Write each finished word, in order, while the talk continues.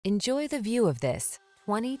Enjoy the view of this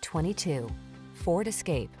 2022 Ford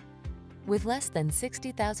Escape. With less than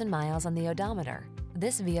 60,000 miles on the odometer,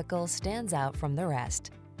 this vehicle stands out from the rest.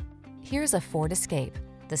 Here's a Ford Escape,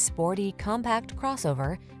 the sporty, compact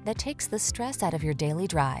crossover that takes the stress out of your daily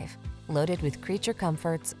drive. Loaded with creature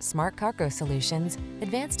comforts, smart cargo solutions,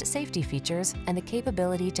 advanced safety features, and the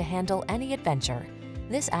capability to handle any adventure,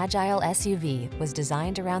 this agile SUV was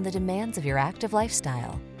designed around the demands of your active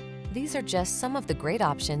lifestyle. These are just some of the great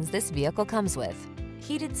options this vehicle comes with: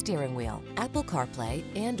 heated steering wheel, Apple CarPlay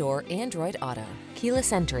and/or Android Auto,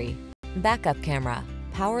 keyless entry, backup camera,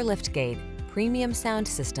 power liftgate, premium sound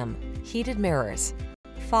system, heated mirrors,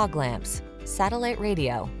 fog lamps, satellite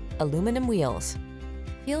radio, aluminum wheels.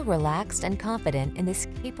 Feel relaxed and confident in this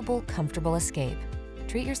capable, comfortable Escape.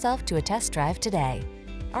 Treat yourself to a test drive today.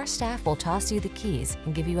 Our staff will toss you the keys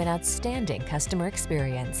and give you an outstanding customer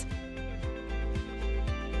experience.